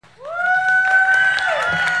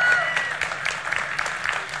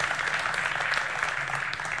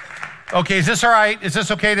Okay, is this all right? Is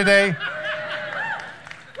this okay today?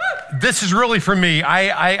 This is really for me.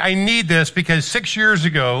 I need this because 6 years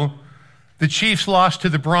ago, the Chiefs lost to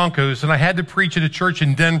the Broncos, and I had to preach at a church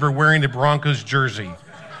in Denver wearing the Broncos jersey.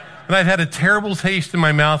 And I've had a terrible taste in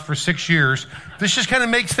my mouth for 6 years. This just kind of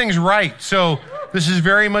makes things right. So this is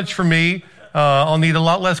very much for me. I'll need a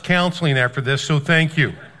lot less counseling after this, so thank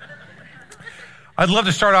you. I'd love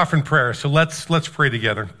to start off in prayer, so let's pray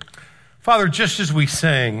together. Father, just as we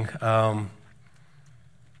sang, all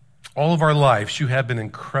of our lives, you have been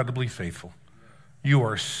incredibly faithful. You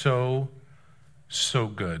are so, so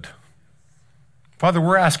good. Father,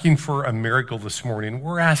 we're asking for a miracle this morning.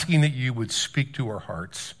 We're asking that you would speak to our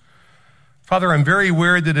hearts. Father, I'm very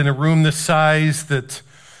aware that in a room this size, that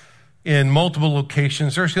in multiple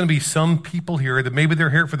locations, there's going to be some people here that maybe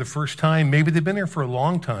they're here for the first time, maybe they've been here for a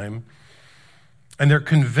long time, and they're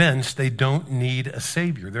convinced they don't need a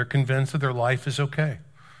Savior. They're convinced that their life is okay.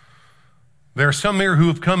 There are some here who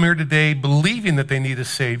have come here today believing that they need a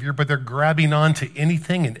Savior, but they're grabbing on to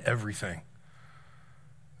anything and everything.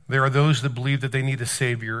 There are those that believe that they need a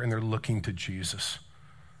Savior, and they're looking to Jesus.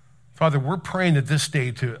 Father, we're praying that this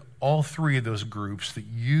day to all three of those groups that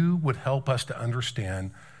you would help us to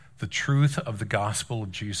understand the truth of the gospel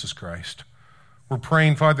of Jesus Christ. We're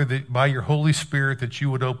praying, Father, that by your Holy Spirit that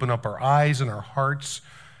you would open up our eyes and our hearts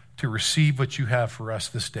to receive what you have for us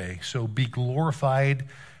this day. So be glorified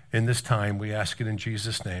in this time. We ask it in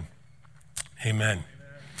Jesus' name. Amen.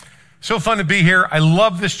 So fun to be here. I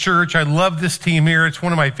love this church. I love this team here. It's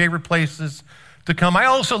one of my favorite places to come. I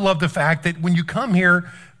also love the fact that when you come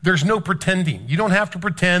here, there's no pretending. You don't have to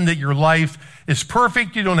pretend that your life is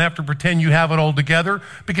perfect. You don't have to pretend you have it all together,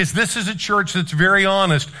 because this is a church that's very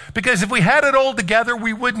honest. Because if we had it all together,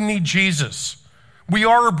 we wouldn't need Jesus. We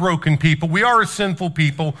are a broken people. We are a sinful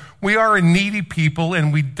people. We are a needy people,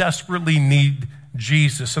 and we desperately need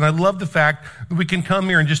Jesus. And I love the fact that we can come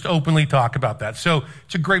here and just openly talk about that. So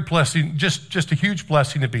it's a great blessing, just a huge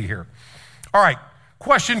blessing to be here. All right.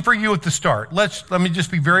 Question for you at the start. Let me just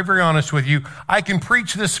be very, very honest with you. I can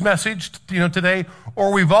preach this message, today,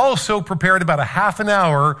 or we've also prepared about a half an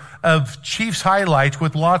hour of Chiefs highlights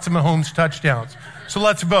with lots of Mahomes touchdowns. So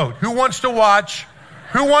let's vote. Who wants to watch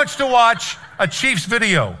a Chiefs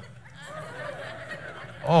video?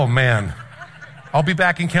 Oh man. I'll be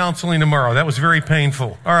back in counseling tomorrow. That was very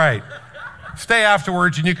painful. All right. Stay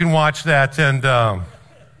afterwards and you can watch that. And,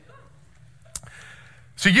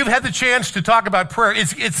 so you've had the chance to talk about prayer.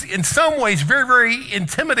 It's in some ways very, very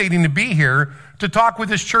intimidating to be here to talk with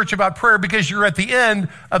this church about prayer, because you're at the end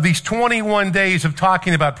of these 21 days of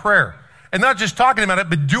talking about prayer. And not just talking about it,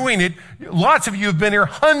 but doing it. Lots of you have been here.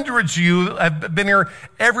 Hundreds of you have been here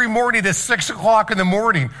every morning at 6 o'clock in the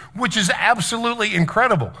morning, which is absolutely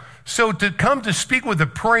incredible. So to come to speak with a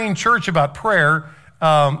praying church about prayer,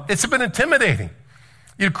 it's been intimidating.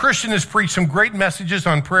 Christian has preached some great messages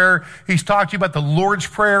on prayer. He's talked to you about the Lord's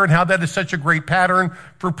Prayer and how that is such a great pattern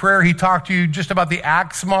for prayer. He talked to you just about the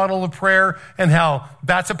Acts model of prayer and how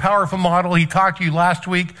that's a powerful model. He talked to you last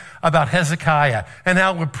week about Hezekiah and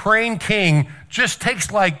how a praying king just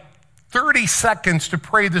takes like 30 seconds to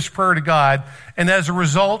pray this prayer to God. And as a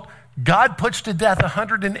result, God puts to death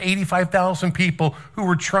 185,000 people who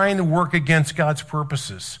were trying to work against God's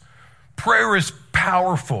purposes. Prayer is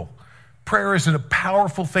powerful. Prayer is a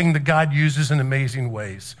powerful thing that God uses in amazing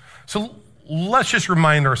ways. So let's just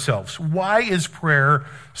remind ourselves, why is prayer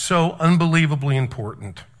so unbelievably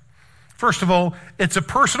important? First of all, it's a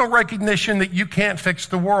personal recognition that you can't fix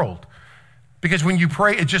the world. Because when you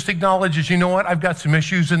pray, it just acknowledges, you know what, I've got some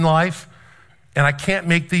issues in life, and I can't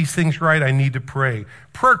make these things right. I need to pray.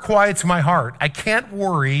 Prayer quiets my heart. I can't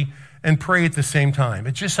worry and pray at the same time.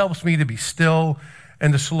 It just helps me to be still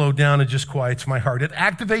and to slow down. It just quiets my heart. It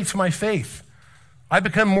activates my faith. I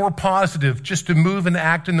become more positive just to move and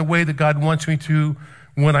act in the way that God wants me to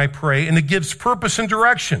when I pray. And it gives purpose and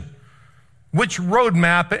direction. Which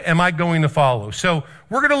roadmap am I going to follow? So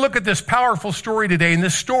we're going to look at this powerful story today, and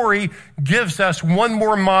this story gives us one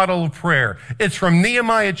more model of prayer. It's from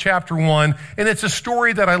Nehemiah chapter 1, and it's a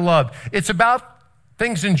story that I love. It's about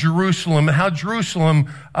things in Jerusalem and how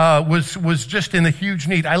Jerusalem was just in a huge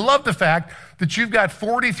need. I love the fact that you've got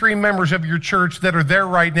 43 members of your church that are there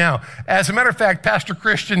right now. As a matter of fact, Pastor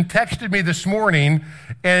Christian texted me this morning,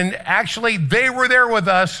 and actually they were there with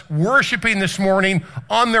us worshiping this morning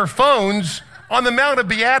on their phones on the Mount of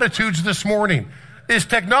Beatitudes this morning. Is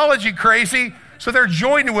technology crazy? So they're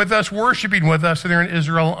joining with us, worshiping with us, and they're in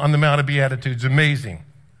Israel on the Mount of Beatitudes. Amazing.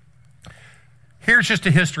 Here's just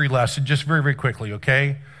a history lesson, just very, very quickly,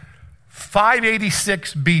 okay?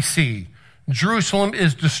 586 BC, Jerusalem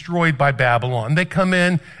is destroyed by Babylon. They come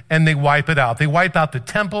in and they wipe it out. They wipe out the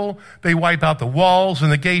temple, they wipe out the walls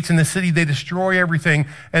and the gates in the city, they destroy everything,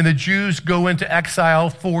 and the Jews go into exile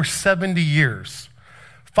for 70 years.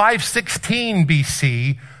 516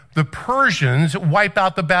 BC, the Persians wipe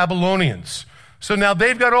out the Babylonians. So now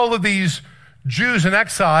they've got all of these Jews in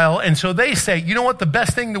exile, and so they say, you know what, the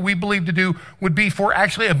best thing that we believe to do would be for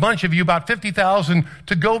actually a bunch of you, about 50,000,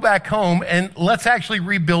 to go back home and let's actually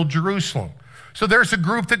rebuild Jerusalem. So there's a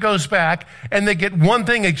group that goes back and they get one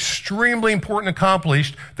thing extremely important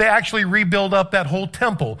accomplished. They actually rebuild up that whole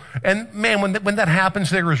temple. And man, when that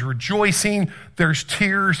happens, there is rejoicing, there's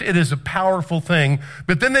tears. It is a powerful thing.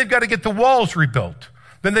 But then they've got to get the walls rebuilt.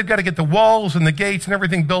 Then they've got to get the walls and the gates and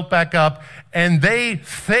everything built back up. And they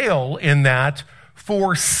fail in that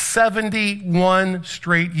for 71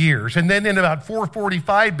 straight years. And then in about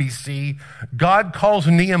 445 BC, God calls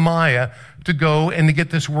Nehemiah to go and to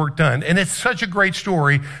get this work done. And it's such a great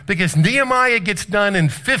story because Nehemiah gets done in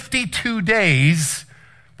 52 days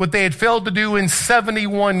what they had failed to do in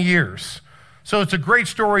 71 years. So it's a great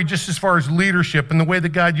story just as far as leadership and the way that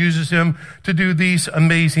God uses him to do these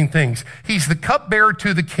amazing things. He's the cupbearer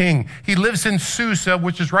to the king. He lives in Susa,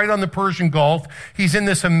 which is right on the Persian Gulf. He's in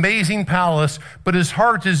this amazing palace, but his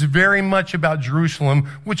heart is very much about Jerusalem,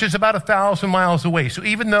 which is about 1,000 miles away. So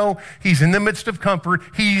even though he's in the midst of comfort,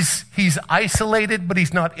 he's isolated, but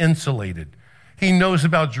he's not insulated. He knows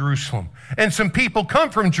about Jerusalem. And some people come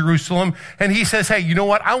from Jerusalem, and he says, hey, you know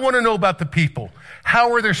what? I want to know about the people.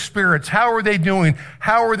 How are their spirits? How are they doing?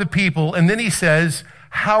 How are the people? And then he says,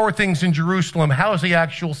 how are things in Jerusalem? How is the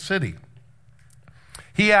actual city?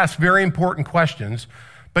 He asks very important questions,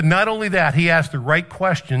 but not only that, he asks the right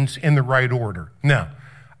questions in the right order. Now,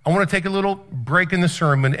 I want to take a little break in the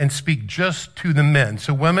sermon and speak just to the men.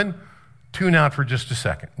 So women, tune out for just a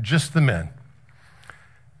second. Just the men.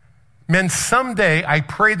 Men, someday, I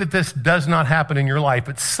pray that this does not happen in your life,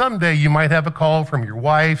 but someday you might have a call from your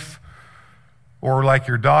wife or like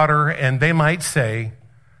your daughter, and they might say,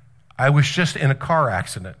 I was just in a car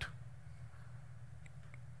accident.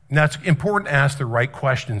 Now, it's important to ask the right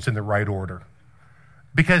questions in the right order,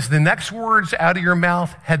 because the next words out of your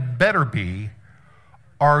mouth had better be,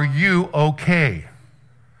 are you okay?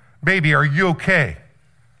 Baby, are you okay?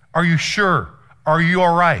 Are you sure? Are you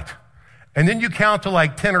all right? And then you count to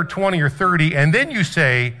like 10 or 20 or 30, and then you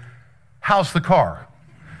say, how's the car?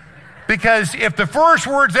 Because if the first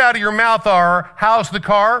words out of your mouth are, how's the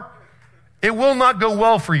car? It will not go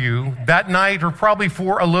well for you that night or probably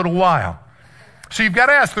for a little while. So you've got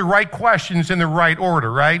to ask the right questions in the right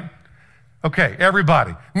order, right? Okay,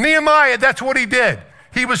 everybody. Nehemiah, that's what he did.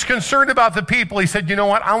 He was concerned about the people. He said, you know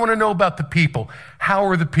what? I want to know about the people. How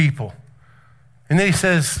are the people? And then he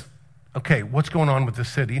says, okay, what's going on with the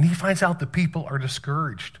city? And he finds out the people are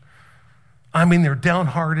discouraged. I mean, they're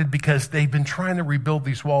downhearted because they've been trying to rebuild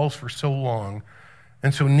these walls for so long.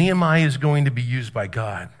 And so Nehemiah is going to be used by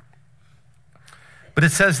God. But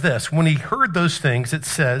it says this, when he heard those things, it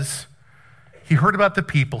says, he heard about the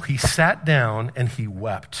people, he sat down and he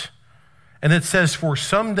wept. And it says, for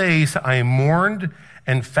some days I mourned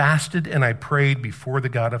and fasted and I prayed before the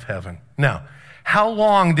God of heaven. Now, how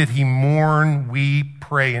long did he mourn, weep,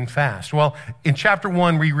 pray, and fast? Well, in chapter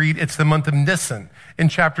 1, we read it's the month of Nisan. In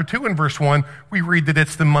chapter 2 and verse 1, we read that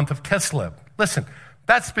it's the month of Kislev. Listen,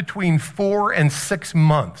 that's between 4 and 6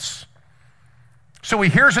 months. So he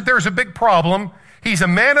hears that there's a big problem. He's a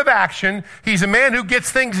man of action. He's a man who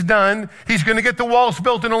gets things done. He's going to get the walls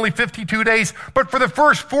built in only 52 days. But for the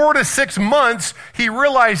first 4 to 6 months, he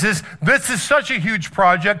realizes this is such a huge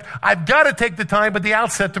project. I've got to take the time at the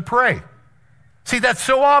outset to pray. See, that's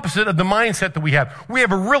so opposite of the mindset that we have. We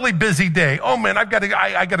have a really busy day. Oh man, I got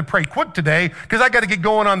to pray quick today because I got to get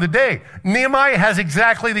going on the day. Nehemiah has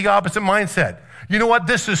exactly the opposite mindset. You know what?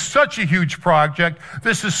 This is such a huge project.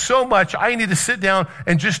 This is so much. I need to sit down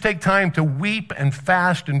and just take time to weep and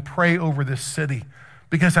fast and pray over this city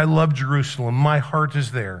because I love Jerusalem. My heart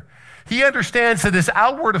is there. He understands that his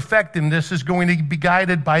outward effectiveness is going to be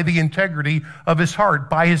guided by the integrity of his heart,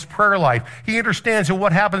 by his prayer life. He understands that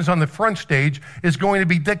what happens on the front stage is going to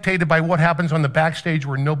be dictated by what happens on the backstage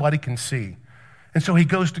where nobody can see. And so he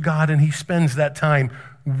goes to God and he spends that time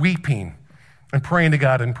weeping and praying to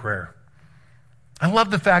God in prayer. I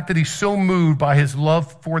love the fact that he's so moved by his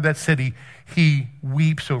love for that city, he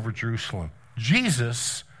weeps over Jerusalem.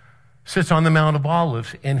 Jesus sits on the Mount of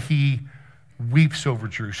Olives and he weeps over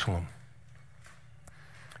Jerusalem.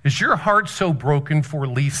 Is your heart so broken for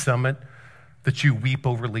Lee's Summit that you weep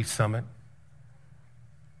over Lee's Summit?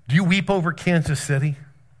 Do you weep over Kansas City?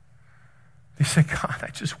 You say, God,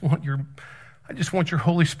 I I just want your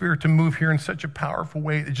Holy Spirit to move here in such a powerful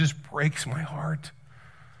way that just breaks my heart.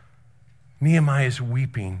 Nehemiah is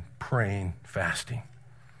weeping, praying, fasting.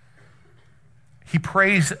 He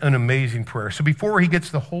prays an amazing prayer. So before he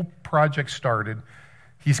gets the whole project started,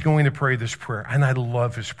 he's going to pray this prayer. And I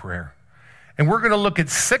love his prayer. And we're going to look at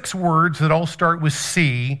 6 words that all start with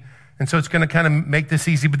C. And so it's going to kind of make this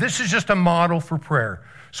easy. But this is just a model for prayer.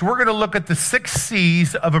 So we're going to look at the 6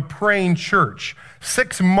 C's of a praying church.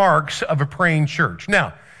 6 marks of a praying church.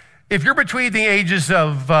 Now, if you're between the ages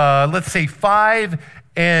of, let's say, 5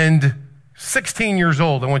 and 16 years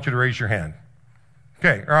old, I want you to raise your hand.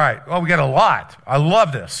 Okay, all right. Well, we got a lot. I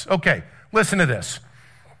love this. Okay, listen to this.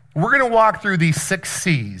 We're going to walk through these 6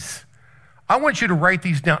 C's. I want you to write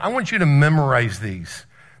these down. I want you to memorize these.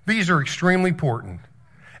 These are extremely important.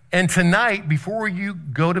 And tonight, before you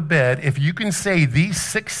go to bed, if you can say these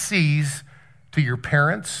 6 C's to your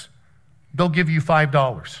parents, they'll give you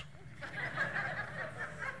 $5.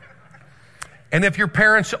 And if your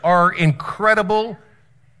parents are incredible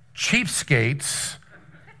cheapskates,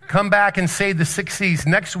 come back and say the 6 C's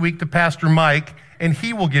next week to Pastor Mike, and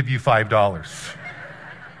he will give you $5.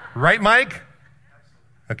 Right, Mike?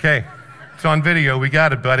 Okay. It's on video. We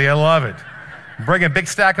got it, buddy. I love it. Bring a big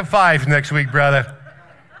stack of 5s next week, brother.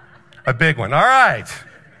 A big one. All right.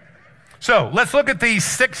 So let's look at these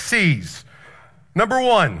 6 C's. Number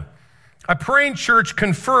 1, a praying church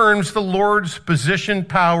confirms the Lord's position,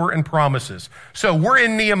 power, and promises. So we're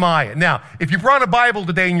in Nehemiah. Now, if you brought a Bible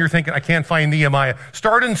today and you're thinking, I can't find Nehemiah,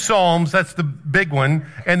 start in Psalms, that's the big one,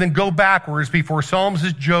 and then go backwards. Before Psalms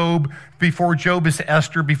is Job, before Job is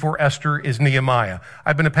Esther, before Esther is Nehemiah.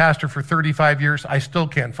 I've been a pastor for 35 years. I still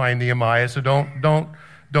can't find Nehemiah, so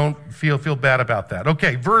don't feel bad about that.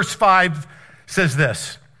 Okay, verse 5 says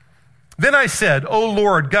this. Then I said, O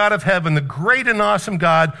Lord, God of heaven, the great and awesome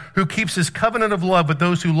God who keeps his covenant of love with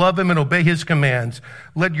those who love him and obey his commands,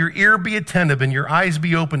 let your ear be attentive and your eyes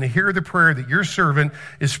be open to hear the prayer that your servant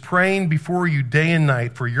is praying before you day and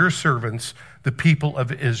night for your servants, the people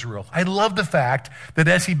of Israel. I love the fact that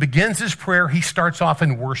as he begins his prayer, he starts off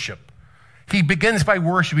in worship. He begins by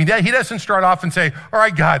worshiping. He doesn't start off and say, all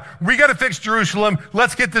right, God, we got to fix Jerusalem.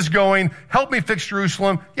 Let's get this going. Help me fix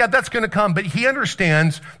Jerusalem. Yeah, that's going to come. But he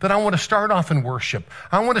understands that I want to start off in worship.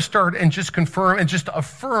 I want to start and just confirm and just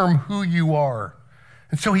affirm who you are.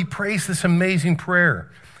 And so he prays this amazing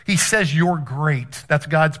prayer. He says, you're great. That's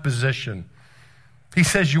God's position. He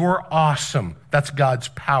says, you're awesome. That's God's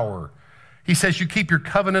power. He says, you keep your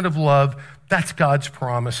covenant of love. That's God's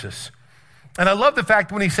promises. And I love the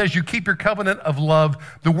fact when he says you keep your covenant of love,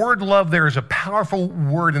 the word love there is a powerful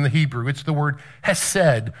word in the Hebrew. It's the word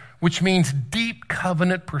hesed, which means deep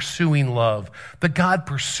covenant pursuing love. That God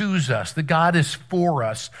pursues us, that God is for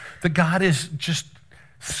us, that God is just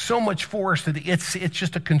so much for us that it's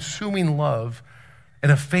just a consuming love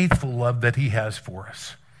and a faithful love that he has for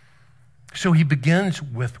us. So he begins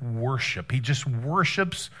with worship. He just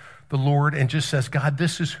worships the Lord and just says, God,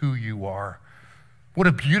 this is who you are. What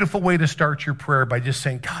a beautiful way to start your prayer by just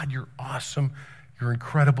saying, God, you're awesome. You're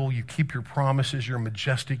incredible. You keep your promises. You're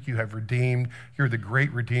majestic. You have redeemed. You're the great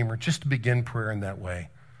Redeemer. Just to begin prayer in that way.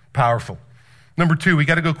 Powerful. Number 2, we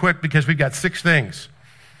got to go quick because we've got 6 things.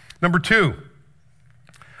 Number 2,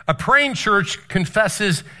 a praying church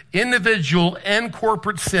confesses individual and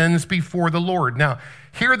corporate sins before the Lord. Now,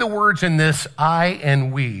 hear the words in this, I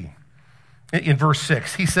and we. In verse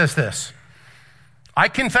 6, he says this. I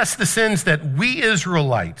confess the sins that we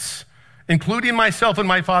Israelites, including myself and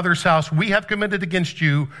my father's house, we have committed against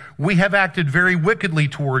you. We have acted very wickedly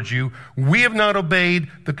towards you. We have not obeyed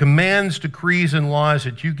the commands, decrees, and laws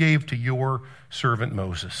that you gave to your servant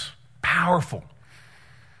Moses. Powerful.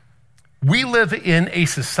 We live in a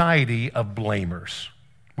society of blamers.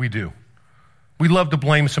 We do. We love to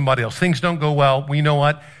blame somebody else. Things don't go well. Well, you know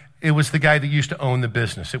what? It was the guy that used to own the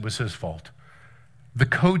business. It was his fault. The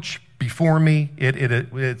coach before me,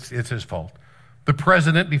 it's his fault. The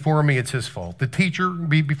president before me, it's his fault. The teacher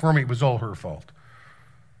before me, it was all her fault.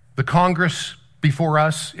 The Congress before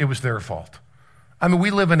us, it was their fault. I mean, we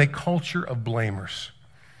live in a culture of blamers.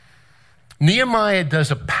 Nehemiah does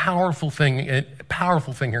a powerful thing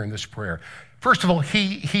here in this prayer. First of all,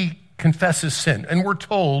 he confesses sin, and we're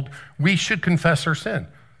told we should confess our sin.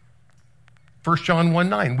 1 John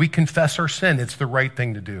 1:9, we confess our sin. It's the right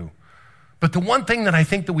thing to do. But the one thing that I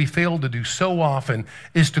think that we fail to do so often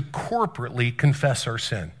is to corporately confess our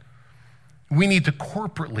sin. We need to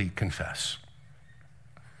corporately confess.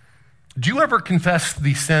 Do you ever confess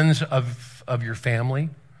the sins of your family?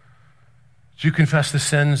 Do you confess the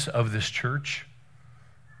sins of this church?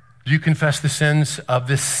 Do you confess the sins of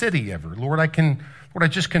this city ever? Lord, I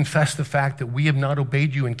just confess the fact that we have not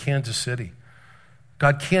obeyed you in Kansas City.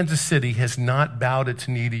 God, Kansas City has not bowed its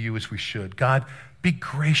knee to you as we should. God, be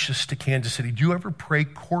gracious to Kansas City. Do you ever pray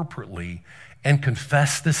corporately and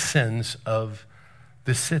confess the sins of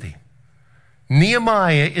the city?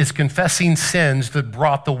 Nehemiah is confessing sins that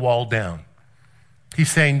brought the wall down. He's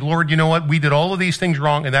saying, Lord, you know what? We did all of these things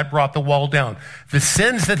wrong, and that brought the wall down. The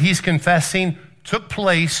sins that he's confessing took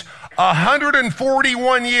place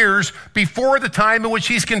 141 years before the time in which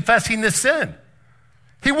he's confessing this sin.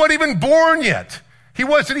 He wasn't even born yet. He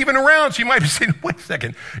wasn't even around. So you might be saying, wait a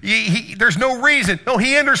second. There's no reason. No,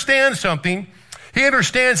 he understands something. He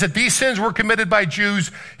understands that these sins were committed by Jews.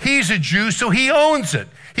 He's a Jew, so he owns it.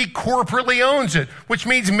 He corporately owns it, which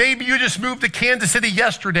means maybe you just moved to Kansas City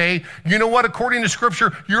yesterday. You know what? According to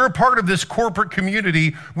Scripture, you're a part of this corporate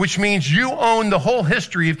community, which means you own the whole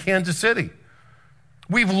history of Kansas City.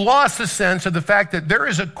 We've lost the sense of the fact that there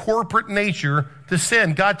is a corporate nature to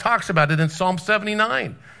sin. God talks about it in Psalm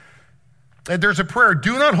 79. There's a prayer,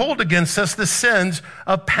 do not hold against us the sins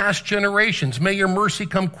of past generations. May your mercy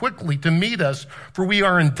come quickly to meet us, for we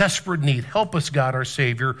are in desperate need. Help us, God, our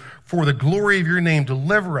Savior, for the glory of your name.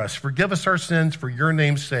 Deliver us, forgive us our sins for your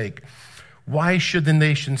name's sake. Why should the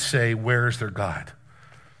nations say, where is their God?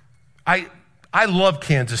 I love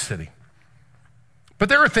Kansas City. But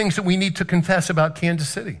there are things that we need to confess about Kansas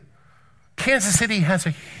City. Kansas City has a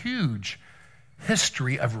huge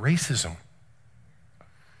history of racism.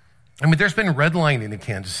 I mean, there's been redlining in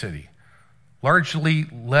Kansas City, largely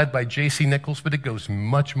led by J.C. Nichols, but it goes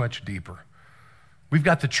much, much deeper. We've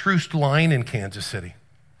got the Troost line in Kansas City.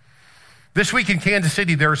 This week in Kansas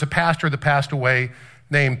City, there was a pastor that passed away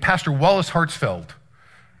named Pastor Wallace Hartsfeld.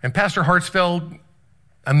 And Pastor Hartsfeld,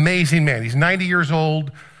 amazing man. He's 90 years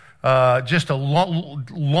old, just a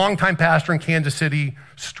long-time pastor in Kansas City,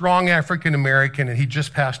 strong African-American, and he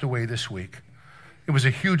just passed away this week. It was a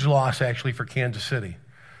huge loss, actually, for Kansas City.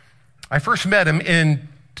 I first met him in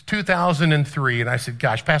 2003, and I said,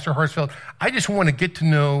 gosh, Pastor Hartsfeld, I just want to get to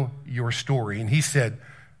know your story. And he said,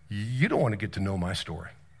 you don't want to get to know my story.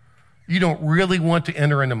 You don't really want to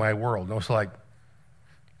enter into my world. And I was like,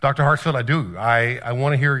 Dr. Hartsfeld, I do. I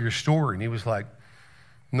want to hear your story. And he was like,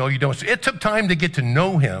 no, you don't. So it took time to get to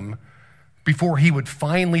know him before he would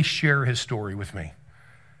finally share his story with me.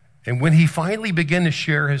 And when he finally began to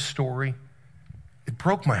share his story, it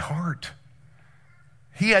broke my heart.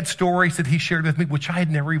 He had stories that he shared with me, which I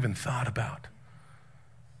had never even thought about.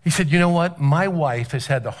 He said, you know what? My wife has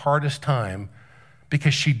had the hardest time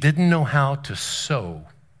because she didn't know how to sew.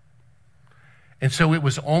 And so it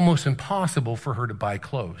was almost impossible for her to buy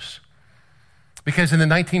clothes. Because in the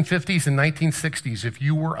 1950s and 1960s, if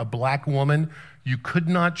you were a black woman, you could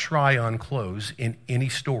not try on clothes in any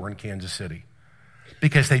store in Kansas City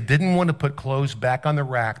because they didn't want to put clothes back on the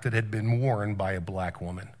rack that had been worn by a black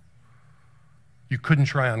woman. You couldn't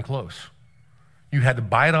try on clothes. You had to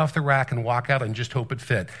buy it off the rack and walk out and just hope it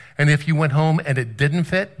fit. And if you went home and it didn't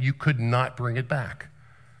fit, you could not bring it back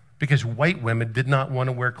because white women did not want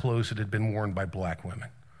to wear clothes that had been worn by black women.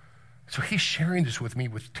 So he's sharing this with me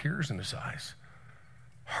with tears in his eyes.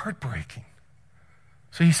 Heartbreaking.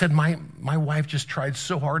 So he said, my wife just tried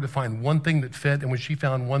so hard to find one thing that fit, and when she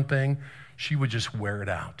found one thing, she would just wear it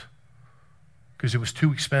out because it was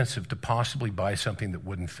too expensive to possibly buy something that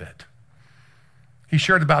wouldn't fit. He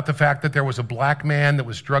shared about the fact that there was a black man that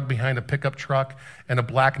was drugged behind a pickup truck, and a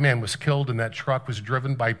black man was killed, and that truck was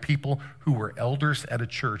driven by people who were elders at a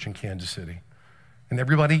church in Kansas City. And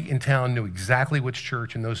everybody in town knew exactly which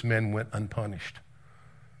church, and those men went unpunished.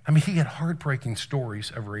 I mean, he had heartbreaking stories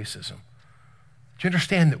of racism. Do you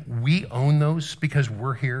understand that we own those because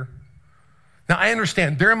we're here? Now, I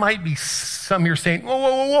understand there might be some here saying, whoa,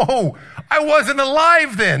 whoa, whoa, whoa, I wasn't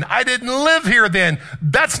alive then. I didn't live here then.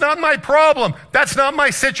 That's not my problem. That's not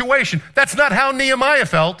my situation. That's not how Nehemiah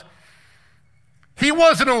felt. He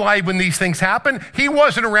wasn't alive when these things happened. He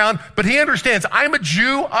wasn't around, but he understands, I'm a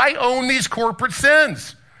Jew. I own these corporate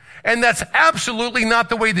sins. And that's absolutely not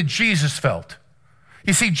the way that Jesus felt.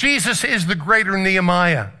 You see, Jesus is the greater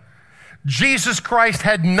Nehemiah. Jesus Christ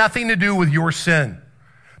had nothing to do with your sin,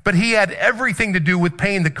 but he had everything to do with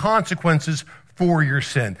paying the consequences for your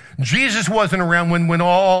sin. Jesus wasn't around when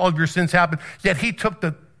all of your sins happened, yet he took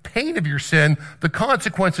the pain of your sin, the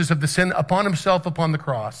consequences of the sin upon himself upon the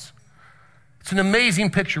cross. It's an amazing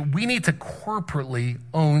picture. We need to corporately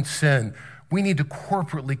own sin. We need to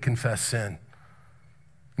corporately confess sin.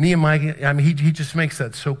 Nehemiah, I mean, he just makes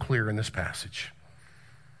that so clear in this passage.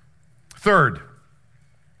 Third,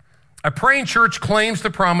 a praying church claims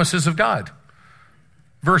the promises of God.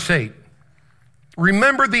 Verse 8,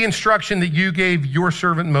 Remember the instruction that you gave your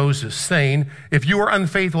servant Moses, saying, if you are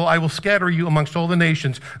unfaithful, I will scatter you amongst all the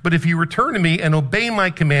nations. But if you return to me and obey my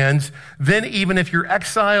commands, then even if your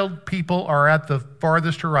exiled people are at the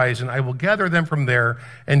farthest horizon, I will gather them from there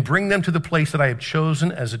and bring them to the place that I have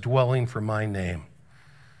chosen as a dwelling for my name.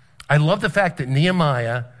 I love the fact that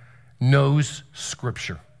Nehemiah knows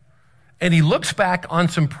Scripture. And he looks back on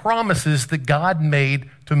some promises that God made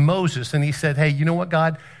to Moses. And he said, hey, you know what,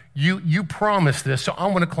 God? You promised this, so I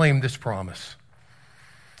want to claim this promise.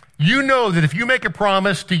 You know that if you make a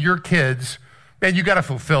promise to your kids, man, you got to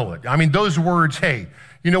fulfill it. I mean, those words, hey,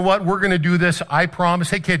 you know what? We're going to do this. I promise.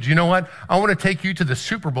 Hey, kids, you know what? I want to take you to the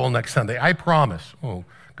Super Bowl next Sunday. I promise. Oh,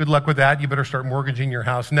 good luck with that. You better start mortgaging your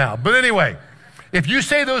house now. But anyway, if you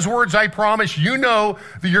say those words, I promise, you know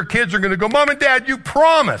that your kids are going to go, Mom and Dad, you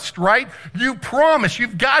promised, right? You promised.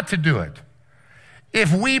 You've got to do it.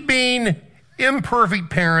 If we, being imperfect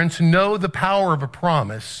parents, know the power of a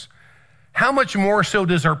promise, how much more so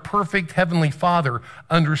does our perfect Heavenly Father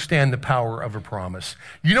understand the power of a promise?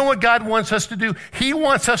 You know what God wants us to do? He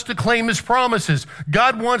wants us to claim His promises.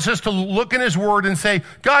 God wants us to look in His Word and say,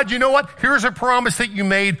 God, you know what? Here's a promise that you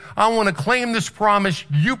made. I want to claim this promise.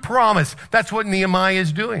 You promise. That's what Nehemiah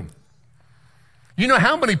is doing. You know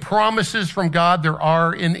how many promises from God there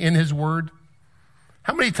are in His Word?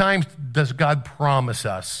 How many times does God promise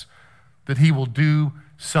us that He will do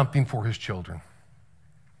something for His children?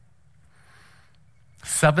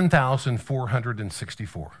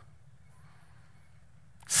 7,464.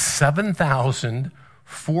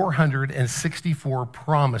 7,464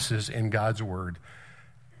 promises in God's Word.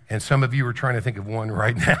 And some of you are trying to think of one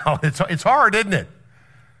right now. It's hard, isn't it?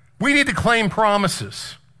 We need to claim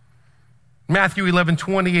promises. Matthew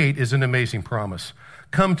 11:28 is an amazing promise.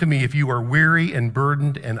 Come to me if you are weary and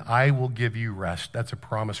burdened, and I will give you rest. That's a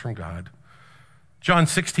promise from God. John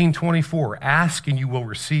 16:24, ask and you will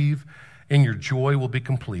receive, and your joy will be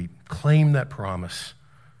complete. Claim that promise.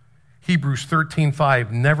 Hebrews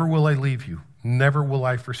 13:5, never will I leave you, never will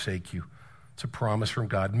I forsake you. It's a promise from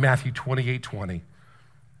God. Matthew 28:20,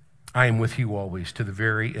 I am with you always to the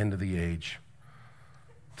very end of the age.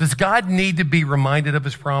 Does God need to be reminded of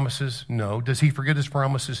His promises? No. Does He forget His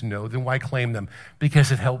promises? No. Then why claim them?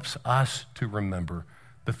 Because it helps us to remember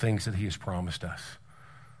the things that He has promised us.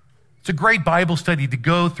 It's a great Bible study to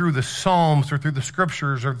go through the Psalms or through the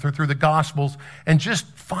Scriptures or through the Gospels and just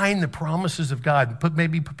find the promises of God. Put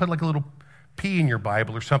like a little P in your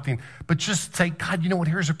Bible or something, but just say, God, you know what?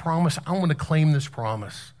 Here's a promise. I want to claim this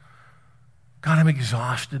promise. God, I'm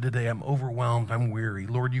exhausted today. I'm overwhelmed. I'm weary.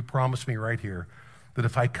 Lord, you promised me right here that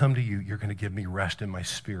if I come to you, you're going to give me rest in my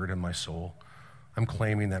spirit and my soul. I'm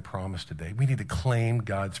claiming that promise today. We need to claim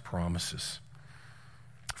God's promises.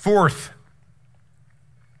 Fourth,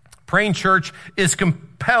 Praying Church is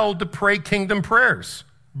compelled to pray kingdom prayers.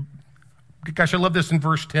 Gosh, I love this in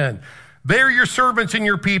verse 10. They are your servants and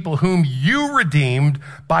your people whom you redeemed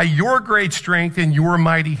by your great strength and your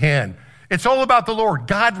mighty hand. It's all about the Lord.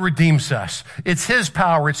 God redeems us. It's His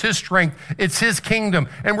power. It's His strength. It's His kingdom.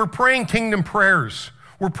 And we're praying kingdom prayers.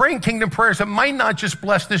 We're praying kingdom prayers that might not just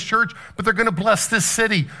bless this church, but they're going to bless this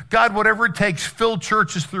city. God, whatever it takes, fill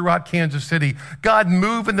churches throughout Kansas City. God,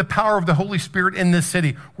 move in the power of the Holy Spirit in this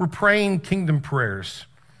city. We're praying kingdom prayers.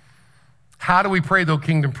 How do we pray those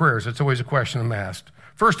kingdom prayers? That's always a question I'm asked.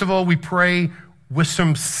 First of all, we pray with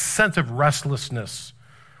some sense of restlessness.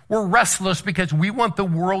 We're restless because we want the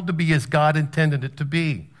world to be as God intended it to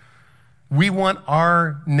be. We want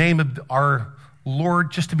our name of our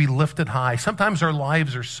Lord just to be lifted high. Sometimes our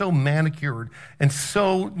lives are so manicured and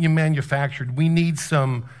so manufactured. We need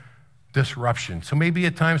some disruption. So maybe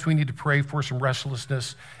at times we need to pray for some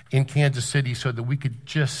restlessness in Kansas City so that we could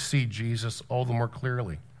just see Jesus all the more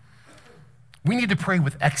clearly. We need to pray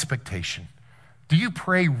with expectation. Do you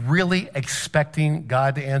pray really expecting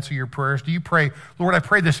God to answer your prayers? Do you pray, Lord, I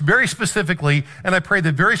pray this very specifically, and I pray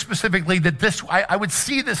that very specifically that I would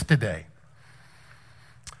see this today?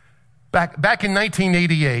 Back in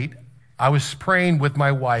 1988, I was praying with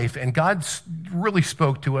my wife, and God really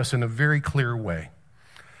spoke to us in a very clear way.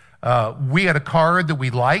 We had a car that we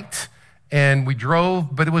liked, and we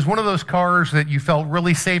drove, but it was one of those cars that you felt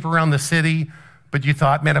really safe around the city, but you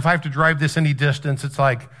thought, man, if I have to drive this any distance, it's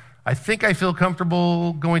like, I think I feel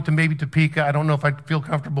comfortable going to maybe Topeka. I don't know if I feel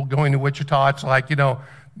comfortable going to Wichita. It's like,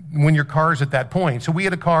 when your car's at that point. So we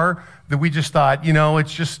had a car that we just thought,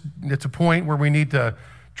 it's a point where we need to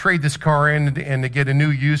trade this car in and to get a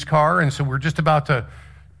new used car. And so we're just about to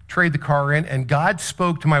trade the car in. And God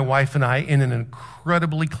spoke to my wife and I in an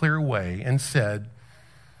incredibly clear way and said,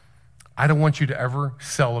 I don't want you to ever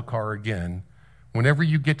sell a car again. Whenever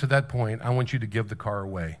you get to that point, I want you to give the car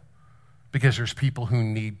away. because there's people who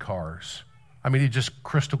need cars. I mean, it's just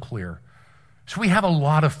crystal clear. So we have a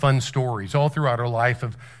lot of fun stories all throughout our life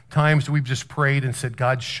of times we've just prayed and said,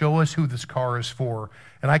 God, show us who this car is for.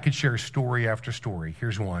 And I could share story after story.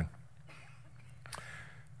 Here's one.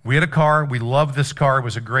 We had a car. We loved this car. It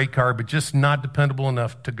was a great car, but just not dependable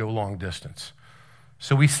enough to go long distance.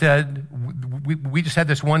 So we said, we just had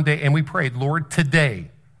this one day, and we prayed, Lord, today,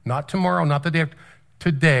 not tomorrow, not the day after,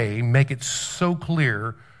 today, make it so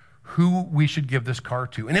clear who we should give this car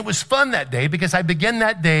to. And it was fun that day because I began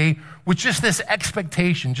that day with just this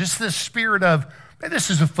expectation, just this spirit of, man, this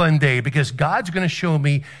is a fun day because God's going to show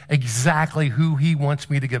me exactly who he wants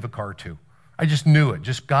me to give a car to. I just knew it.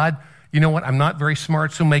 Just, God, you know what? I'm not very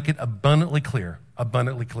smart, so make it abundantly clear,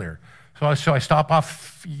 abundantly clear. So I stop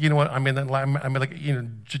off, you know what, I'm like, you know,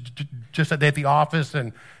 just that day at the office,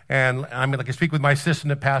 and I'm like, I speak with my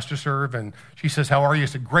assistant at Pastor Serve, and she says, how are you? I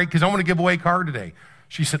said, great, because I want to give away a car today.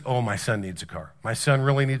 She said, oh, my son needs a car. My son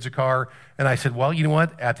really needs a car. And I said, well, you know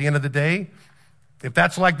what, at the end of the day, if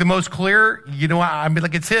that's like the most clear, you know, I'm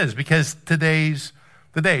like, it's his, because today's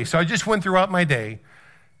the day. So I just went throughout my day.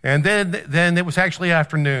 And then it was actually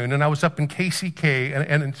afternoon, and I was up in KCK,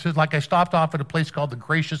 and it's just like I stopped off at a place called the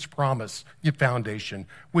Gracious Promise Foundation,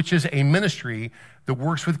 which is a ministry that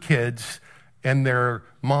works with kids and their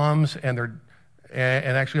moms and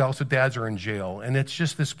actually also dads are in jail. And it's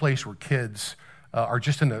just this place where kids are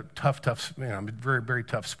just in a tough, you know, very, very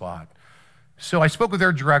tough spot. So I spoke with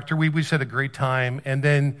their director. We just had a great time, and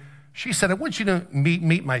then she said, I want you to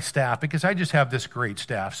meet my staff because I just have this great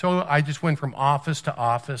staff. So I just went from office to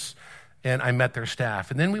office, and I met their staff.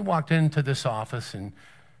 And then we walked into this office, and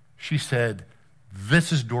she said,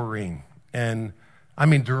 this is Doreen. And I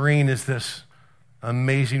mean, Doreen is this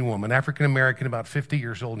amazing woman, African-American, about 50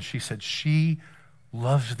 years old. And she said she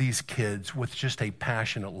loves these kids with just a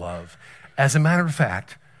passionate love. As a matter of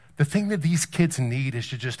fact, the thing that these kids need is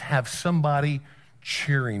to just have somebody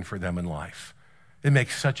cheering for them in life. It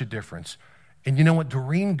makes such a difference. And you know what?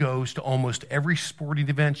 Doreen goes to almost every sporting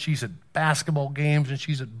event. She's at basketball games, and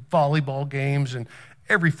she's at volleyball games, and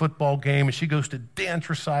every football game, and she goes to dance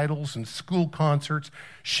recitals and school concerts.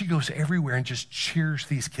 She goes everywhere and just cheers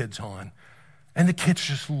these kids on. And the kids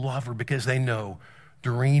just love her because they know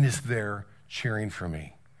Doreen is there cheering for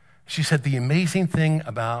me. She said the amazing thing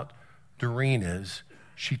about Doreen is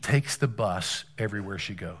she takes the bus everywhere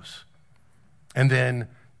she goes. And then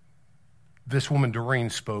this woman, Doreen,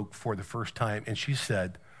 spoke for the first time, and she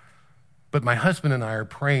said, but my husband and I are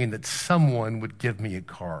praying that someone would give me a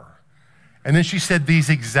car. And then she said these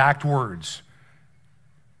exact words,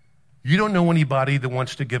 you don't know anybody that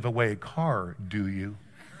wants to give away a car, do you?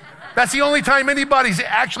 That's the only time anybody's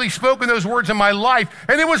actually spoken those words in my life.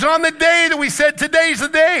 And it was on the day that we said, today's the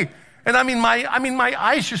day. And I mean, my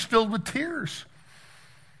eyes just filled with tears.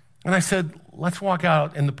 And I said, let's walk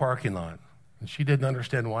out in the parking lot. And she didn't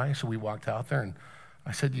understand why, so we walked out there, and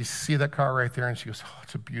I said, you see that car right there? And she goes, oh,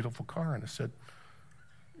 it's a beautiful car. And I said,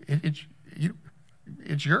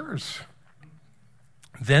 it's yours.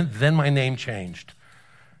 Then my name changed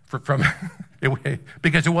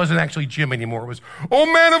because it wasn't actually Jim anymore. It was, oh,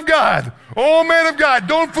 man of God,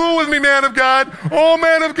 don't fool with me, man of God, oh,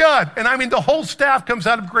 man of God. And I mean, the whole staff comes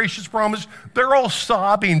out of Gracious Promise. They're all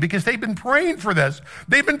sobbing because they've been praying for this.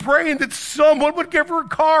 They've been praying that someone would give her a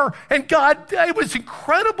car, and God, it was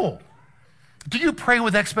incredible. Do you pray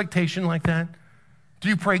with expectation like that? Do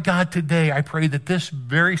you pray, God, today I pray that this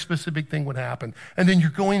very specific thing would happen, and then you're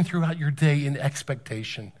going throughout your day in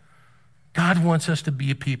expectation? God wants us to be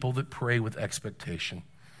a people that pray with expectation.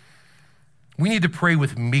 We need to pray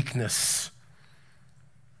with meekness.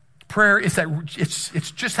 Prayer is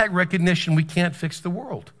it's just that recognition we can't fix the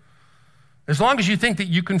world. As long as you think that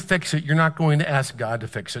you can fix it, you're not going to ask God to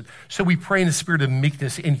fix it. So we pray in the spirit of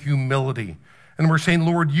meekness and humility. And we're saying,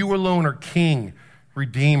 Lord, you alone are King,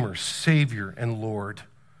 Redeemer, Savior, and Lord.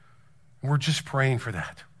 And we're just praying for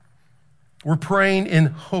that. We're praying in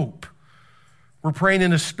hope. We're praying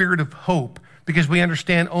in a spirit of hope because we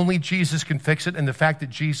understand only Jesus can fix it, and the fact that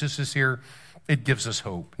Jesus is here, it gives us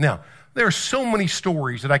hope. Now, there are so many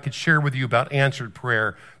stories that I could share with you about answered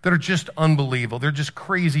prayer that are just unbelievable. They're just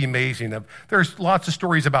crazy amazing. There's lots of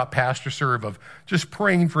stories about Pastor Serve of just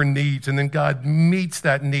praying for needs, and then God meets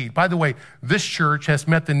that need. By the way, this church has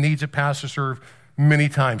met the needs of Pastor Serve many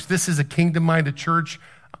times. This is a kingdom-minded church,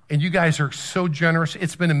 and you guys are so generous.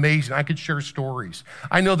 It's been amazing. I could share stories.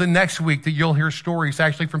 I know that next week that you'll hear stories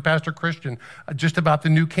actually from Pastor Christian just about the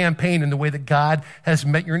new campaign and the way that God has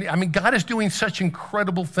met your need. I mean, God is doing such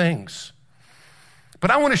incredible things.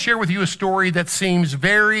 But I want to share with you a story that seems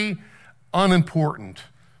very unimportant,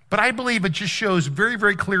 But I believe it just shows very,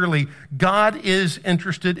 very clearly God is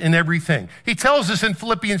interested in everything. He tells us in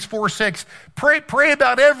Philippians 4:6, pray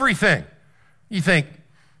about everything. You think,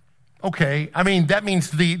 okay, I mean, that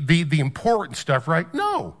means the important stuff, right?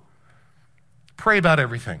 No. Pray about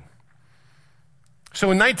everything.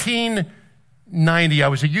 So in 1990, I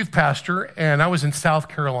was a youth pastor, and I was in South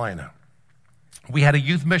Carolina. We had a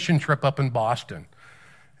youth mission trip up in Boston,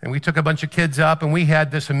 and we took a bunch of kids up, and we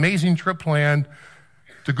had this amazing trip planned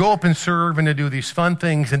to go up and serve and to do these fun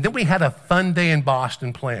things. And then we had a fun day in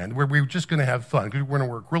Boston planned where we were just going to have fun, because we were going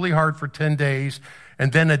to work really hard for 10 days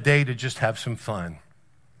and then a day to just have some fun.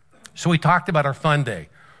 So we talked about our fun day.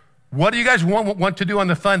 What do you guys want to do on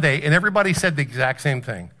the fun day? And everybody said the exact same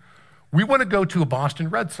thing. We want to go to a Boston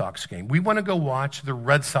Red Sox game. We want to go watch the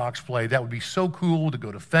Red Sox play. That would be so cool to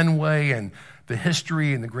go to Fenway and the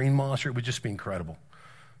history and the Green Monster. It would just be incredible.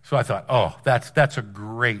 So I thought, oh, that's a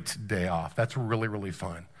great day off. That's really, really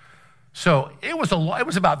fun. So it was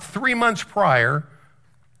about 3 months prior.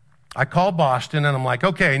 I called Boston, and I'm like,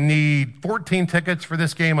 okay, I need 14 tickets for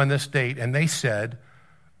this game on this date. And they said,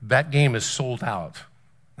 that game is sold out.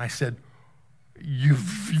 I said,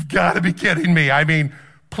 you've got to be kidding me. I mean,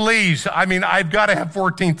 please, I've got to have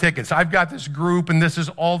 14 tickets. I've got this group, and this is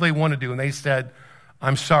all they want to do. And they said,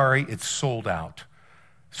 I'm sorry, it's sold out.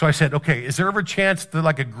 So I said, okay, is there ever a chance that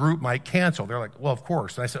like a group might cancel? They're like, well, of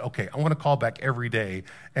course. And I said, okay, I want to call back every day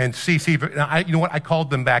and see if, you know what? I called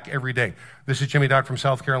them back every day. This is Jimmy Dodd from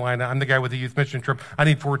South Carolina. I'm the guy with the youth mission trip. I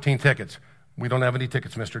need 14 tickets. We don't have any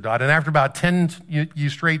tickets, Mr. Dodd. And after about 10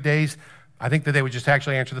 straight days, I think that they would just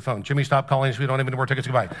actually answer the phone. Jimmy, stop calling us. We don't have any more tickets.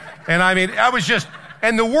 Goodbye. And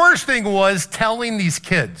and the worst thing was telling these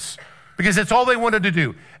kids, because it's all they wanted to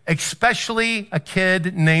do, especially a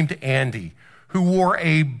kid named Andy, who wore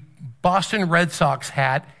a Boston Red Sox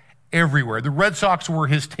hat everywhere. The Red Sox were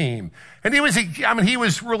his team. And he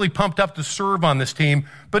was really pumped up to serve on this team,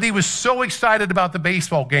 but he was so excited about the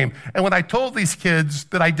baseball game. And when I told these kids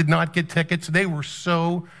that I did not get tickets, they were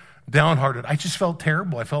so downhearted. I just felt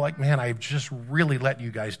terrible. I felt like, man, I've just really let you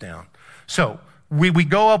guys down. So we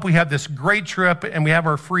go up, we have this great trip, and we have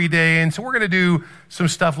our free day. And so we're going to do some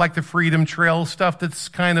stuff like the Freedom Trail, stuff that's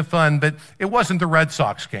kind of fun, but it wasn't the Red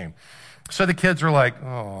Sox game. So the kids are like,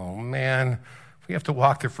 oh, man, we have to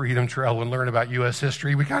walk the Freedom Trail and learn about U.S.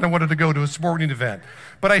 history. We kind of wanted to go to a sporting event.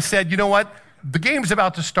 But I said, you know what? The game's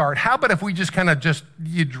about to start. How about if we just kind of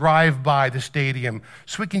you drive by the stadium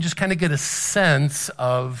so we can just kind of get a sense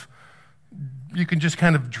of, you can just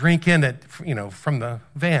kind of drink in it, from the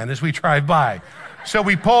van as we drive by. So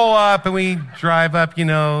we pull up and we drive up,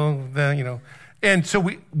 and so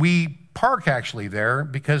we park actually there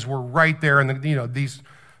because we're right there in these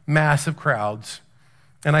massive crowds.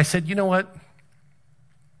 And I said, you know what?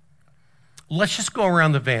 Let's just go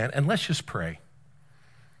around the van and let's just pray.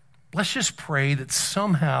 Let's just pray that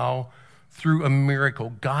somehow through a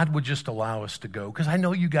miracle, God would just allow us to go. Because I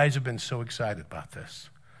know you guys have been so excited about this.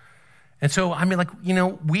 And so,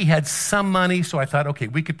 we had some money, so I thought, okay,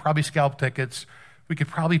 we could probably scalp tickets. We could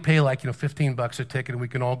probably pay $15 a ticket and we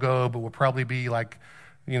can all go, but we'll probably be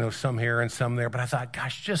some here and some there. But I thought,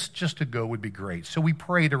 gosh, just to go would be great. So we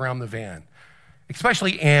prayed around the van,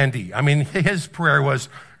 especially Andy. His prayer was,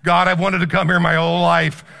 God, I've wanted to come here my whole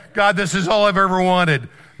life. God, this is all I've ever wanted.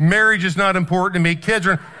 Marriage is not important to me.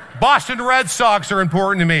 Boston Red Sox are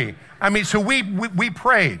important to me. So we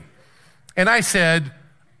prayed. And I said,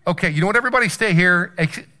 okay, you know what, everybody stay here,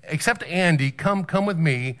 except Andy, come with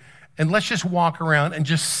me, and let's just walk around and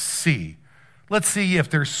just see. Let's see if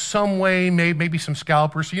there's some way, maybe some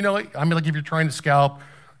scalpers. So, if you're trying to scalp,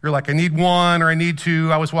 you're like, I need one or I need two.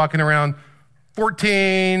 I was walking around,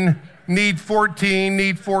 14, need 14,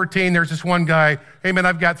 need 14. There's this one guy, hey man,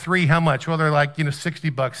 I've got 3, how much? Well, they're like,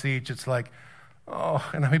 $60 each. It's like, oh,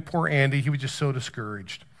 and poor Andy, he was just so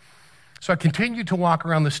discouraged. So I continued to walk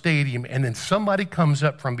around the stadium, and then somebody comes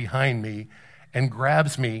up from behind me and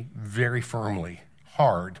grabs me very firmly,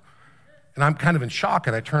 hard. And I'm kind of in shock,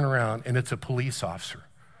 and I turn around, and it's a police officer.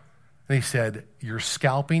 And he said, you're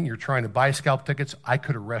scalping, you're trying to buy scalp tickets, I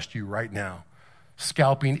could arrest you right now.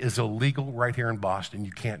 Scalping is illegal right here in Boston.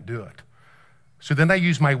 You can't do it. So then I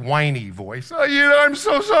use my whiny voice. I'm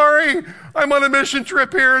so sorry. I'm on a mission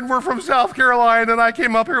trip here, and we're from South Carolina, and I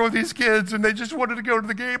came up here with these kids, and they just wanted to go to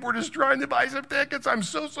the game. We're just trying to buy some tickets. I'm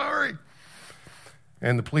so sorry.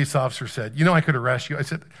 And the police officer said, I could arrest you. I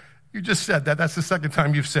said, you just said that. That's the second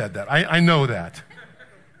time you've said that. I know that.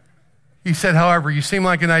 He said, however, you seem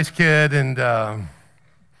like a nice kid, and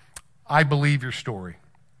I believe your story.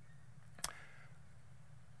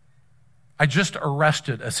 I just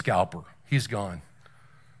arrested a scalper. He's gone.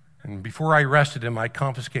 And before I arrested him, I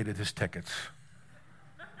confiscated his tickets.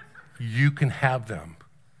 You can have them.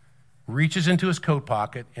 Reaches into his coat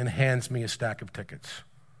pocket and hands me a stack of tickets.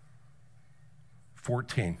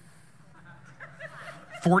 14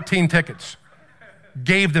 tickets.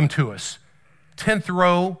 Gave them to us. 10th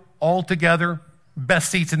row, all together, best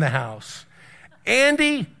seats in the house.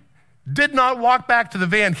 Andy did not walk back to the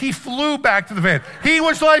van. He flew back to the van. He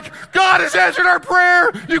was like, God has answered our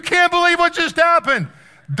prayer. You can't believe what just happened.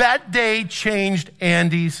 That day changed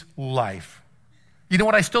Andy's life. You know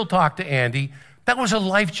what? I still talk to Andy. That was a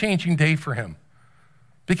life-changing day for him,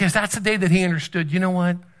 because that's the day that he understood, you know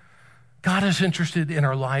what? God is interested in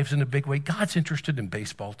our lives in a big way. God's interested in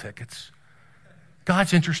baseball tickets.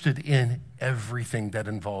 God's interested in everything that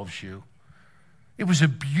involves you. It was a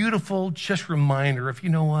beautiful just reminder of, you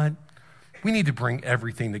know what? We need to bring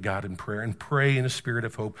everything to God in prayer and pray in a spirit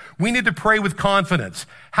of hope. We need to pray with confidence.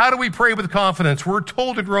 How do we pray with confidence? We're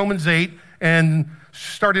told in Romans 8 and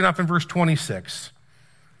starting off in verse 26.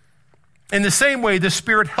 In the same way, the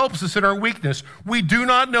Spirit helps us in our weakness. We do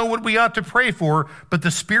not know what we ought to pray for, but the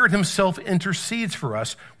Spirit himself intercedes for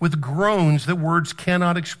us with groans that words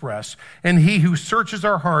cannot express. And he who searches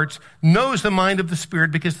our hearts knows the mind of the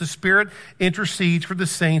Spirit, because the Spirit intercedes for the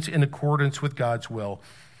saints in accordance with God's will.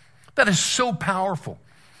 That is so powerful.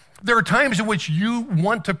 There are times in which you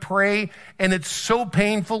want to pray, and it's so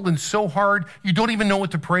painful and so hard, you don't even know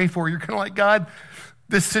what to pray for. You're kind of like, God,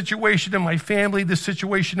 this situation in my family, this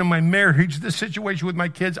situation in my marriage, this situation with my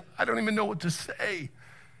kids, I don't even know what to say.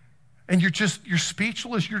 And you're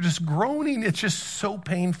speechless, you're just groaning. It's just so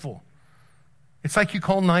painful. It's like you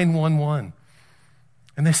call 911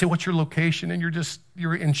 and they say, what's your location? And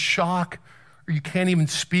you're in shock, or you can't even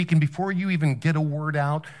speak. And before you even get a word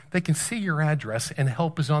out, they can see your address and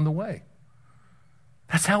help is on the way.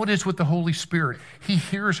 That's how it is with the Holy Spirit. He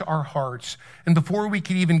hears our hearts. And before we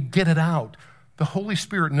can even get it out, the Holy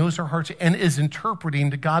Spirit knows our hearts and is interpreting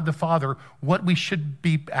to God the Father what we should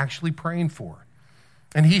be actually praying for.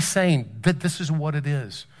 And he's saying that this is what it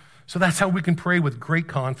is. So that's how we can pray with great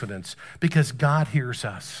confidence, because God hears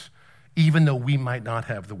us, even though we might not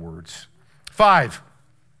have the words. 5,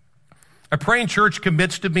 a praying church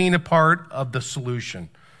commits to being a part of the solution.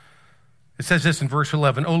 It says this in verse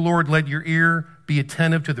 11, O Lord, let your ear be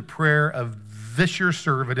attentive to the prayer of this your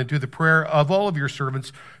servant and to the prayer of all of your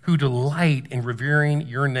servants who delight in revering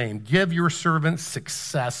your name. Give your servant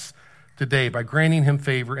success today by granting him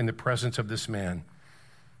favor in the presence of this man.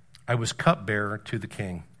 I was cupbearer to the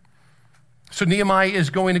king. So Nehemiah is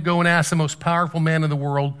going to go and ask the most powerful man in the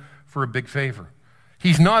world for a big favor.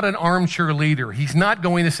 He's not an armchair leader. He's not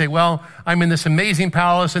going to say, well, I'm in this amazing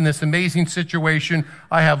palace, in this amazing situation.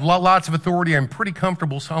 I have lots of authority. I'm pretty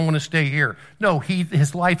comfortable, so I want to stay here. No,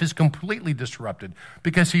 his life is completely disrupted,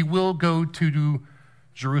 because he will go to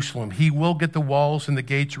Jerusalem. He will get the walls and the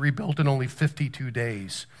gates rebuilt in only 52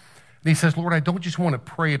 days. And he says, Lord, I don't just want to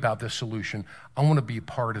pray about this solution. I want to be a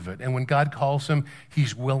part of it. And when God calls him,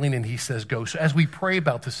 he's willing and he says, go. So as we pray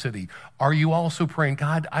about the city, are you also praying,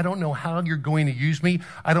 God, I don't know how you're going to use me.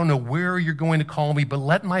 I don't know where you're going to call me, but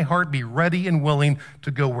let my heart be ready and willing to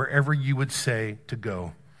go wherever you would say to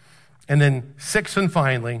go. And then 6, and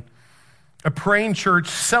finally, a praying church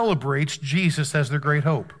celebrates Jesus as their great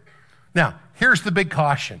hope. Now, here's the big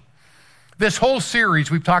caution. This whole series,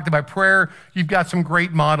 we've talked about prayer. You've got some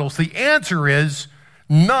great models. The answer is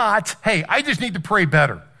not, hey, I just need to pray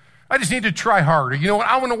better. I just need to try harder. You know what?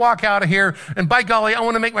 I want to walk out of here, and by golly, I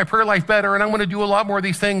want to make my prayer life better, and I want to do a lot more of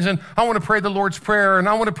these things, and I want to pray the Lord's Prayer, and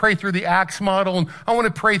I want to pray through the Acts model, and I want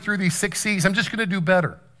to pray through these 6 C's. I'm just going to do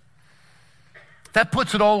better. That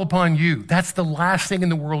puts it all upon you. That's the last thing in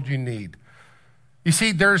the world you need. You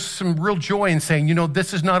see, there's some real joy in saying, you know,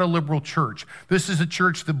 this is not a liberal church. This is a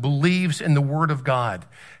church that believes in the Word of God.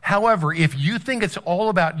 However, if you think it's all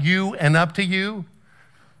about you and up to you,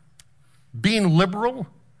 being liberal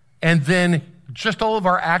and then just all of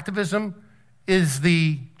our activism is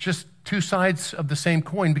the just two sides of the same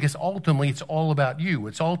coin, because ultimately it's all about you.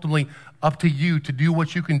 It's ultimately up to you to do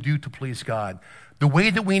what you can do to please God. The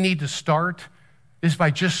way that we need to start is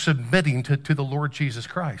by just submitting to the Lord Jesus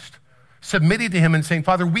Christ. Submitting to him and saying,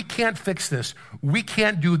 Father, we can't fix this. We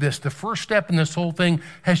can't do this. The first step in this whole thing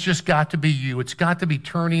has just got to be you. It's got to be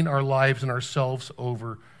turning our lives and ourselves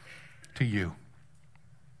over to you.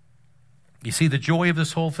 You see, the joy of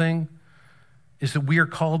this whole thing is that we are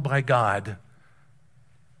called by God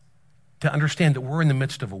to understand that we're in the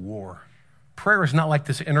midst of a war. Prayer is not like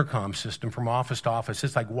this intercom system from office to office.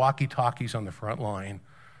 It's like walkie-talkies on the front line.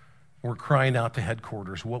 We're crying out to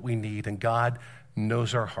headquarters what we need, and God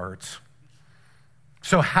knows our hearts.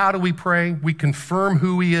 So how do we pray? We confirm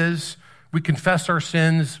who he is. We confess our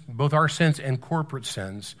sins, both our sins and corporate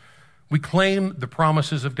sins. We claim the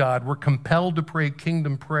promises of God. We're compelled to pray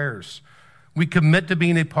kingdom prayers. We commit to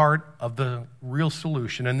being a part of the real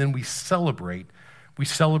solution, and then we celebrate. We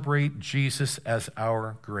celebrate Jesus as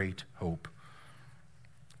our great hope.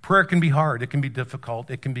 Prayer can be hard. It can be difficult.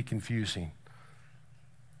 It can be confusing.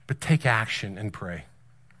 But take action and pray.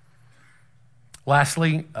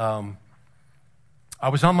 Lastly, I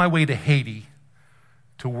was on my way to Haiti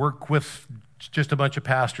to work with just a bunch of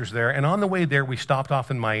pastors there. And on the way there, we stopped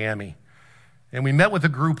off in Miami. And we met with a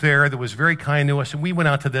group there that was very kind to us. And we went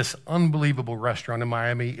out to this unbelievable restaurant in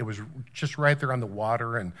Miami. It was just right there on the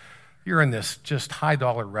water. And you're in this just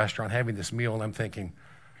high-dollar restaurant having this meal. And I'm thinking,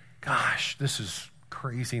 gosh, this is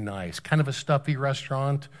crazy nice. Kind of a stuffy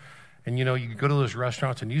restaurant. And, you know, you go to those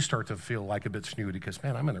restaurants and you start to feel like a bit snooty because,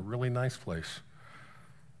 man, I'm in a really nice place.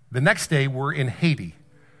 The next day, we're in Haiti.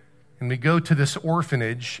 And we go to this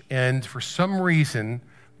orphanage. And for some reason,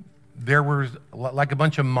 there were like a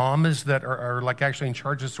bunch of mamas that are like actually in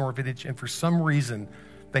charge of this orphanage. And for some reason,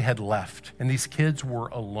 they had left. And these kids were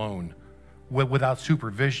alone, without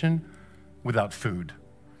supervision, without food.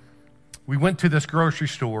 We went to this grocery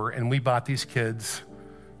store and we bought these kids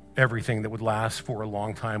everything that would last for a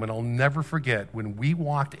long time. And I'll never forget when we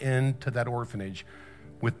walked into that orphanage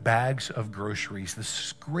with bags of groceries, the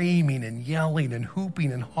screaming and yelling and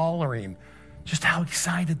hooping and hollering, just how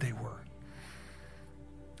excited they were.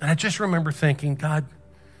 And I just remember thinking, God,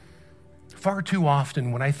 far too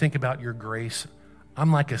often when I think about your grace,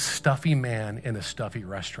 I'm like a stuffy man in a stuffy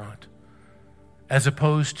restaurant, as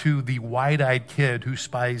opposed to the wide-eyed kid who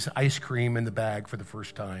spies ice cream in the bag for the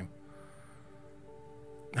first time.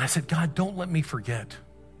 And I said, God, don't let me forget.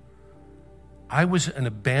 I was an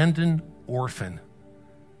abandoned orphan,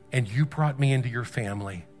 and you brought me into your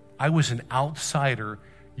family. I was an outsider.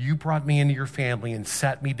 You brought me into your family and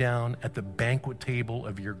sat me down at the banquet table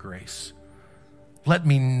of your grace. Let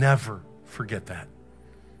me never forget that.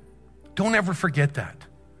 Don't ever forget that.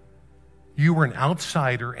 You were an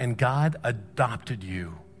outsider, and God adopted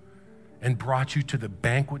you and brought you to the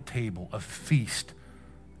banquet table, a feast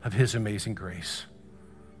of his amazing grace.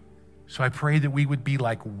 So I pray that we would be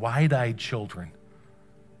like wide-eyed children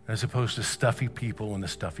as opposed to stuffy people in a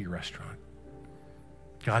stuffy restaurant.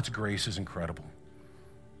 God's grace is incredible.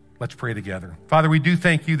 Let's pray together. Father, we do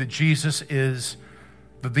thank you that Jesus is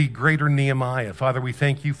the greater Nehemiah. Father, we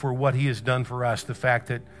thank you for what he has done for us, the fact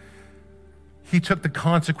that he took the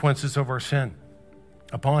consequences of our sin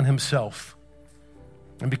upon himself.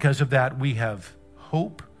 And because of that, we have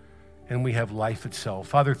hope and we have life itself.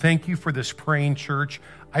 Father, thank you for this praying church.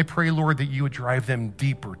 I pray, Lord, that you would drive them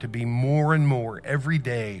deeper to be more and more every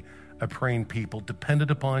day a praying people,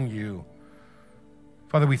 dependent upon you.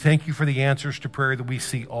 Father, we thank you for the answers to prayer that we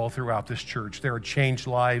see all throughout this church. There are changed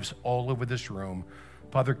lives all over this room.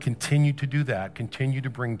 Father, continue to do that. Continue to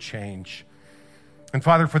bring change. And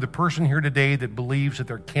Father, for the person here today that believes that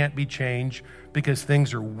there can't be change because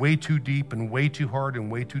things are way too deep and way too hard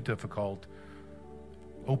and way too difficult,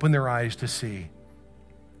 open their eyes to see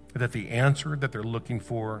that the answer that they're looking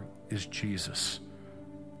for is Jesus,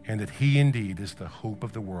 and that he indeed is the hope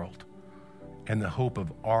of the world and the hope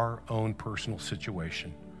of our own personal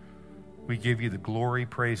situation. We give you the glory,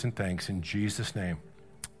 praise, and thanks in Jesus' name.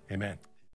 Amen.